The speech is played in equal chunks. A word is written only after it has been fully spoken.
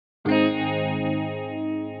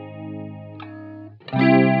Hi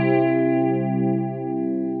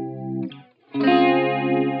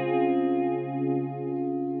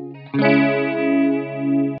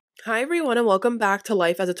everyone and welcome back to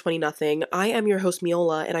Life as a 20-nothing. I am your host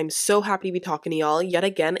Miola and I'm so happy to be talking to y'all yet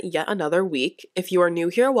again, yet another week. If you are new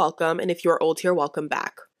here, welcome, and if you are old here, welcome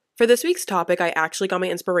back. For this week's topic, I actually got my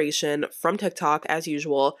inspiration from TikTok as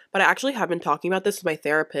usual, but I actually have been talking about this with my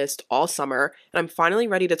therapist all summer, and I'm finally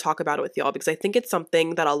ready to talk about it with y'all because I think it's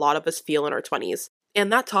something that a lot of us feel in our 20s. And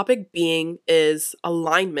that topic being is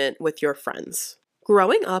alignment with your friends.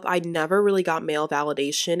 Growing up, I never really got male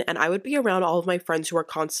validation, and I would be around all of my friends who are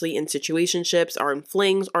constantly in situationships, are in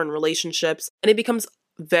flings, are in relationships, and it becomes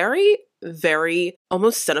very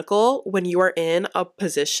almost cynical when you are in a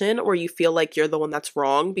position where you feel like you're the one that's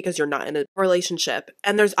wrong because you're not in a relationship.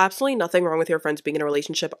 And there's absolutely nothing wrong with your friends being in a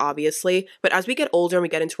relationship, obviously, but as we get older and we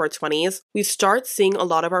get into our 20s, we start seeing a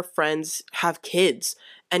lot of our friends have kids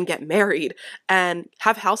and get married and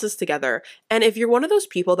have houses together. And if you're one of those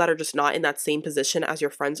people that are just not in that same position as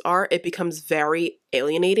your friends are, it becomes very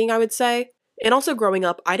alienating, I would say. And also growing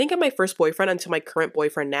up, I didn't get my first boyfriend until my current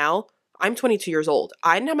boyfriend now. I'm 22 years old.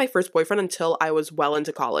 I didn't have my first boyfriend until I was well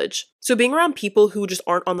into college. So being around people who just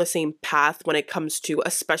aren't on the same path when it comes to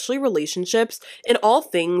especially relationships, in all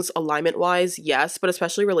things alignment-wise, yes, but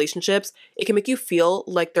especially relationships, it can make you feel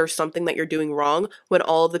like there's something that you're doing wrong when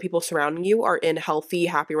all of the people surrounding you are in healthy,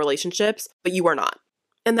 happy relationships, but you are not.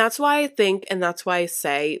 And that's why I think, and that's why I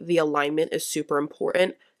say the alignment is super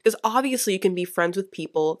important. Because obviously you can be friends with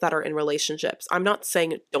people that are in relationships. I'm not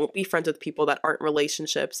saying don't be friends with people that aren't in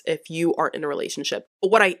relationships if you aren't in a relationship. But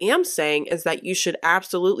what I am saying is that you should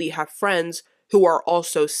absolutely have friends who are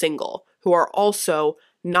also single, who are also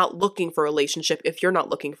not looking for a relationship if you're not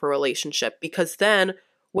looking for a relationship. Because then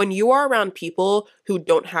when you are around people who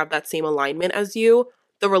don't have that same alignment as you,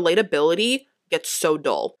 the relatability gets so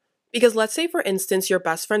dull. Because let's say, for instance, your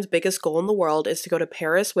best friend's biggest goal in the world is to go to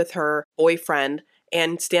Paris with her boyfriend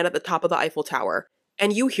and stand at the top of the Eiffel Tower.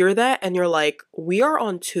 And you hear that and you're like, we are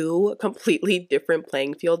on two completely different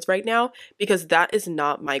playing fields right now because that is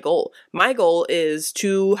not my goal. My goal is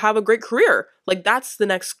to have a great career. Like that's the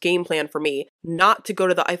next game plan for me, not to go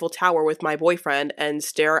to the Eiffel Tower with my boyfriend and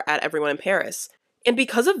stare at everyone in Paris. And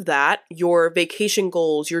because of that, your vacation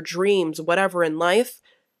goals, your dreams, whatever in life,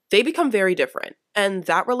 they become very different. And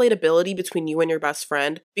that relatability between you and your best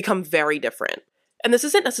friend become very different. And this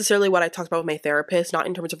isn't necessarily what I talked about with my therapist, not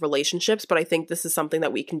in terms of relationships, but I think this is something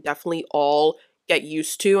that we can definitely all get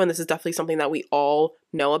used to. And this is definitely something that we all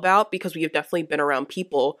know about because we have definitely been around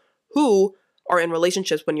people who are in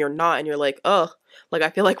relationships when you're not and you're like, ugh, like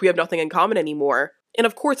I feel like we have nothing in common anymore. And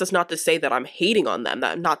of course, that's not to say that I'm hating on them,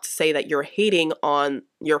 that not to say that you're hating on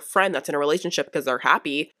your friend that's in a relationship because they're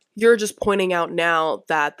happy. You're just pointing out now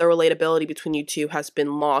that the relatability between you two has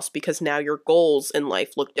been lost because now your goals in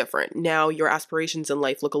life look different. Now your aspirations in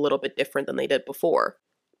life look a little bit different than they did before.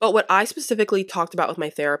 But what I specifically talked about with my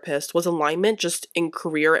therapist was alignment just in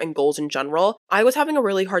career and goals in general. I was having a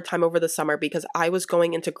really hard time over the summer because I was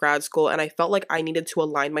going into grad school and I felt like I needed to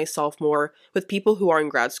align myself more with people who are in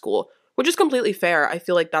grad school, which is completely fair. I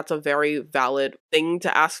feel like that's a very valid thing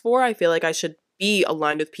to ask for. I feel like I should be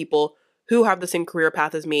aligned with people who have the same career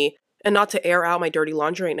path as me. And not to air out my dirty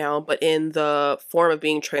laundry right now, but in the form of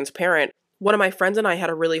being transparent, one of my friends and I had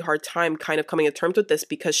a really hard time kind of coming to terms with this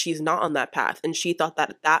because she's not on that path. And she thought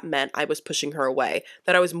that that meant I was pushing her away,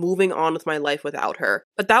 that I was moving on with my life without her.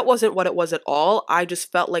 But that wasn't what it was at all. I just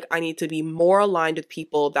felt like I need to be more aligned with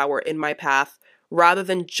people that were in my path rather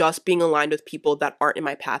than just being aligned with people that aren't in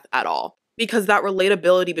my path at all. Because that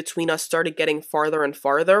relatability between us started getting farther and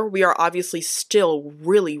farther. We are obviously still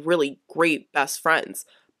really great best friends.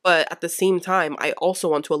 But at the same time, I also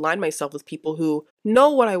want to align myself with people who know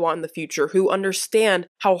what I want in the future, who understand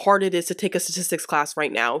how hard it is to take a statistics class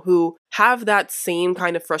right now, who have that same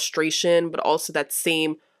kind of frustration, but also that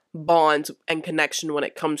same bond and connection when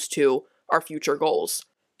it comes to our future goals.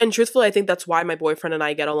 And truthfully, I think that's why my boyfriend and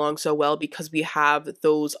I get along so well because we have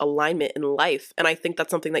those alignment in life. And I think that's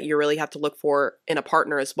something that you really have to look for in a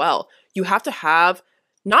partner as well. You have to have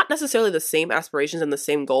not necessarily the same aspirations and the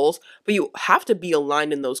same goals, but you have to be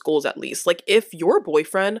aligned in those goals at least. Like if your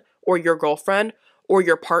boyfriend or your girlfriend or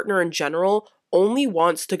your partner in general only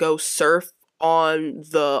wants to go surf on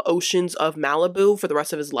the oceans of Malibu for the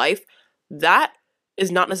rest of his life, that is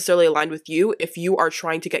not necessarily aligned with you if you are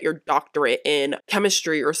trying to get your doctorate in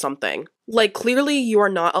chemistry or something. Like clearly you are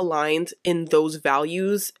not aligned in those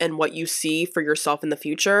values and what you see for yourself in the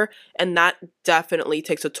future, and that definitely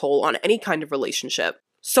takes a toll on any kind of relationship.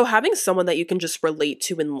 So having someone that you can just relate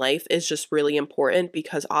to in life is just really important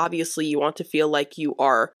because obviously you want to feel like you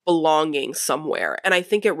are belonging somewhere. And I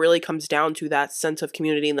think it really comes down to that sense of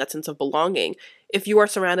community and that sense of belonging. If you are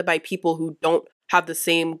surrounded by people who don't have the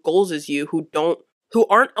same goals as you, who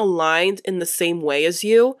aren't aligned in the same way as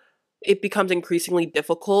you, it becomes increasingly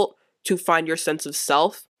difficult to find your sense of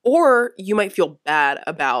self. Or you might feel bad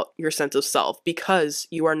about your sense of self because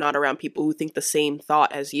you are not around people who think the same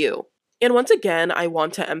thought as you. And once again, I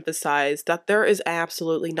want to emphasize that there is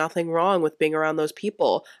absolutely nothing wrong with being around those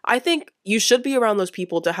people. I think you should be around those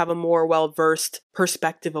people to have a more well-versed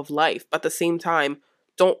perspective of life. But at the same time,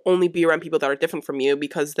 don't only be around people that are different from you,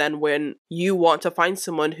 because then when you want to find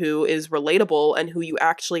someone who is relatable and who you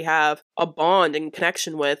actually have a bond and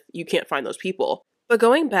connection with, you can't find those people. But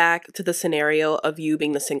going back to the scenario of you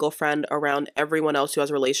being the single friend around everyone else who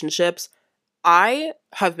has relationships, I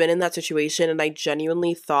have been in that situation and I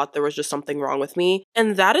genuinely thought there was just something wrong with me.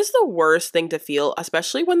 And that is the worst thing to feel,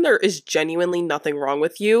 especially when there is genuinely nothing wrong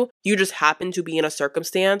with you. You just happen to be in a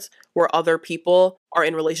circumstance where other people are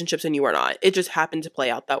in relationships and you are not. It just happened to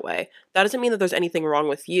play out that way. That doesn't mean that there's anything wrong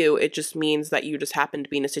with you. It just means that you just happen to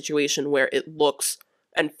be in a situation where it looks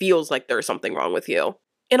and feels like there's something wrong with you.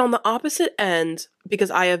 And on the opposite end, because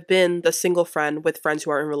I have been the single friend with friends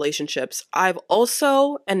who are in relationships, I've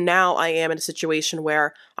also, and now I am in a situation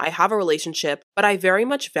where I have a relationship, but I very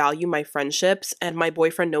much value my friendships, and my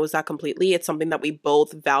boyfriend knows that completely. It's something that we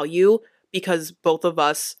both value because both of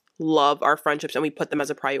us love our friendships and we put them as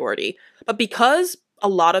a priority. But because a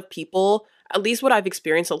lot of people, at least what I've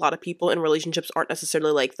experienced, a lot of people in relationships aren't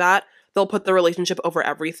necessarily like that. They'll put the relationship over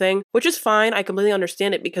everything, which is fine. I completely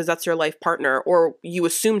understand it because that's your life partner, or you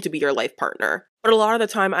assume to be your life partner. But a lot of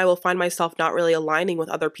the time, I will find myself not really aligning with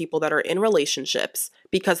other people that are in relationships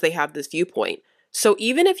because they have this viewpoint. So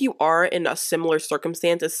even if you are in a similar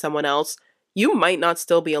circumstance as someone else, you might not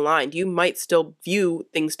still be aligned. You might still view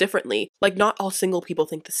things differently. Like, not all single people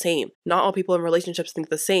think the same. Not all people in relationships think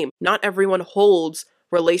the same. Not everyone holds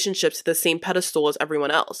relationships to the same pedestal as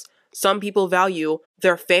everyone else. Some people value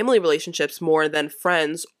their family relationships more than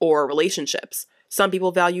friends or relationships. Some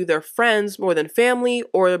people value their friends more than family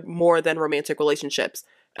or more than romantic relationships.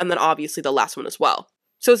 And then obviously the last one as well.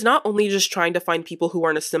 So it's not only just trying to find people who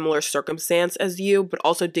are in a similar circumstance as you, but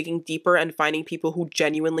also digging deeper and finding people who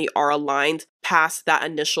genuinely are aligned past that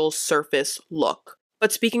initial surface look.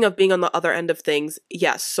 But speaking of being on the other end of things,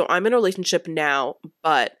 yes, so I'm in a relationship now,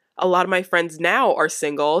 but a lot of my friends now are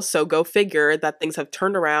single, so go figure that things have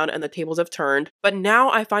turned around and the tables have turned. But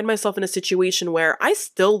now I find myself in a situation where I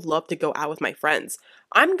still love to go out with my friends.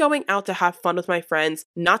 I'm going out to have fun with my friends,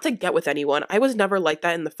 not to get with anyone. I was never like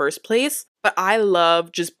that in the first place, but I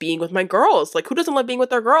love just being with my girls. Like, who doesn't love being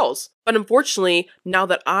with their girls? But unfortunately, now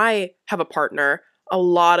that I have a partner, a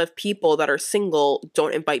lot of people that are single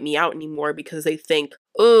don't invite me out anymore because they think,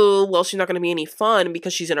 oh, well, she's not going to be any fun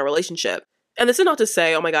because she's in a relationship. And this is not to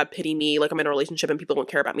say, oh my God, pity me, like I'm in a relationship and people don't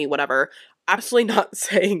care about me, whatever. Absolutely not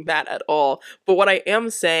saying that at all. But what I am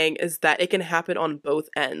saying is that it can happen on both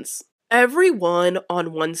ends. Everyone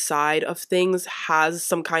on one side of things has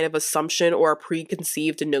some kind of assumption or a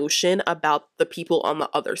preconceived notion about the people on the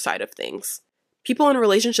other side of things. People in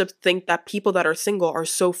relationships think that people that are single are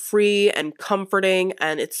so free and comforting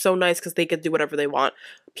and it's so nice because they can do whatever they want.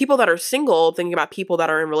 People that are single thinking about people that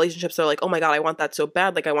are in relationships are like, oh my God, I want that so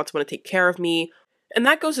bad. Like, I want someone to take care of me. And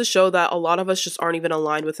that goes to show that a lot of us just aren't even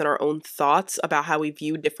aligned within our own thoughts about how we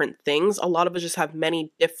view different things. A lot of us just have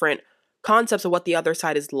many different concepts of what the other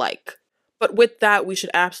side is like. But with that, we should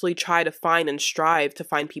absolutely try to find and strive to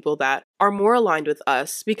find people that are more aligned with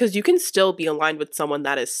us, because you can still be aligned with someone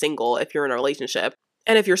that is single if you're in a relationship.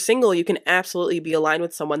 And if you're single, you can absolutely be aligned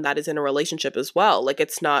with someone that is in a relationship as well. Like,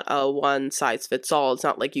 it's not a one size fits all. It's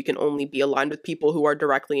not like you can only be aligned with people who are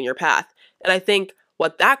directly in your path. And I think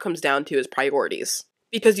what that comes down to is priorities,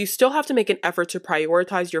 because you still have to make an effort to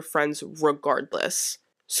prioritize your friends regardless.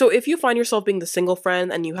 So if you find yourself being the single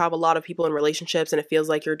friend and you have a lot of people in relationships and it feels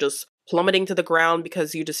like you're just plummeting to the ground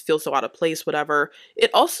because you just feel so out of place, whatever, it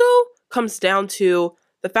also comes down to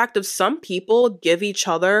the fact of some people give each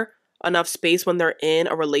other enough space when they're in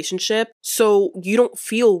a relationship so you don't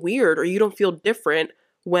feel weird or you don't feel different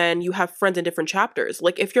when you have friends in different chapters.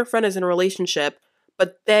 Like, if your friend is in a relationship,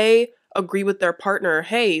 but they agree with their partner,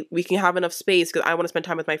 hey, we can have enough space because I want to spend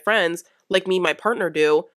time with my friends, like me and my partner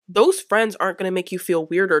do, those friends aren't going to make you feel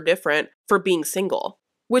weird or different for being single.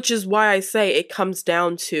 Which is why I say it comes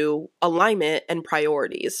down to alignment and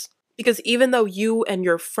priorities. Because even though you and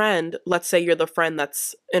your friend, let's say you're the friend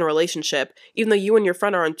that's in a relationship, even though you and your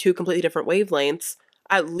friend are on two completely different wavelengths,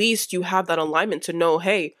 at least you have that alignment to know,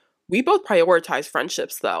 hey, We both prioritize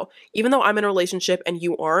friendships though. Even though I'm in a relationship and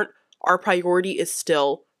you aren't, our priority is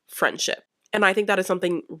still friendship. And I think that is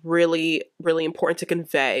something really, really important to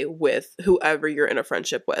convey with whoever you're in a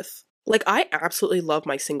friendship with. Like, I absolutely love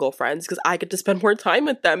my single friends because I get to spend more time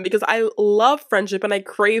with them because I love friendship and I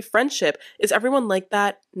crave friendship. Is everyone like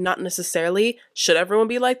that? Not necessarily. Should everyone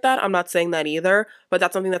be like that? I'm not saying that either, but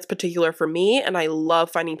that's something that's particular for me, and I love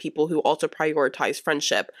finding people who also prioritize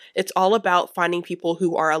friendship. It's all about finding people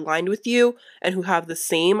who are aligned with you and who have the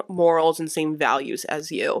same morals and same values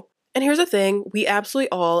as you. And here's the thing, we absolutely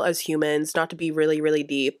all as humans, not to be really, really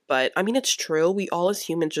deep, but I mean, it's true. We all as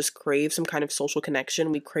humans just crave some kind of social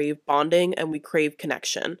connection. We crave bonding and we crave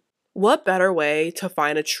connection. What better way to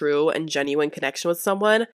find a true and genuine connection with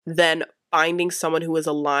someone than finding someone who is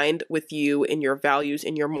aligned with you in your values,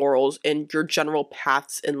 in your morals, in your general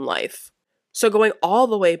paths in life? So going all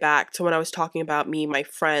the way back to when I was talking about me and my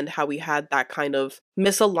friend, how we had that kind of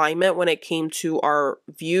misalignment when it came to our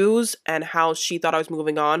views and how she thought I was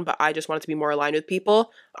moving on, but I just wanted to be more aligned with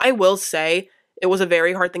people. I will say it was a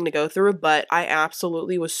very hard thing to go through, but I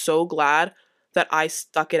absolutely was so glad that I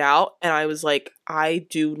stuck it out and I was like, I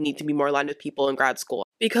do need to be more aligned with people in grad school.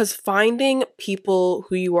 Because finding people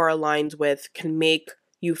who you are aligned with can make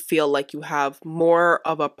you feel like you have more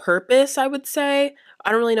of a purpose, I would say.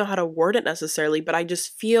 I don't really know how to word it necessarily, but I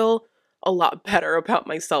just feel a lot better about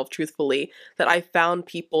myself, truthfully, that I found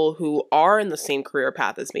people who are in the same career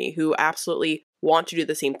path as me, who absolutely want to do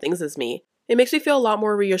the same things as me. It makes me feel a lot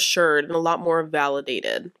more reassured and a lot more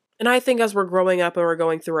validated. And I think as we're growing up and we're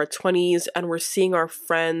going through our 20s and we're seeing our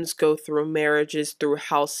friends go through marriages, through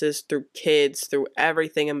houses, through kids, through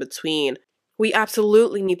everything in between, we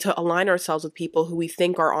absolutely need to align ourselves with people who we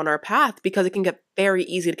think are on our path because it can get very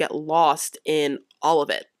easy to get lost in all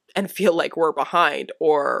of it and feel like we're behind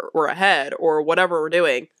or we're ahead or whatever we're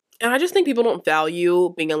doing. And I just think people don't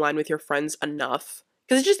value being aligned with your friends enough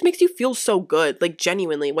because it just makes you feel so good. Like,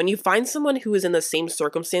 genuinely, when you find someone who is in the same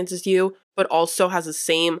circumstances as you, but also has the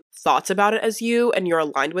same thoughts about it as you and you're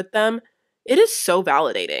aligned with them, it is so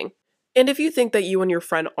validating. And if you think that you and your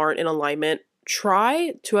friend aren't in alignment,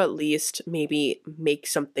 try to at least maybe make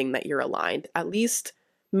something that you're aligned. At least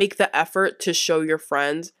make the effort to show your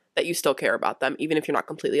friends that you still care about them, even if you're not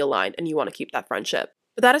completely aligned and you want to keep that friendship.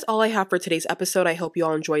 But that is all I have for today's episode. I hope you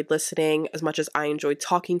all enjoyed listening as much as I enjoyed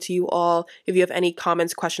talking to you all. If you have any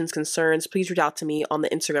comments, questions, concerns, please reach out to me on the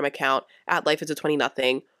Instagram account at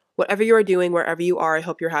lifeisa20nothing. Whatever you are doing, wherever you are, I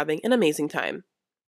hope you're having an amazing time.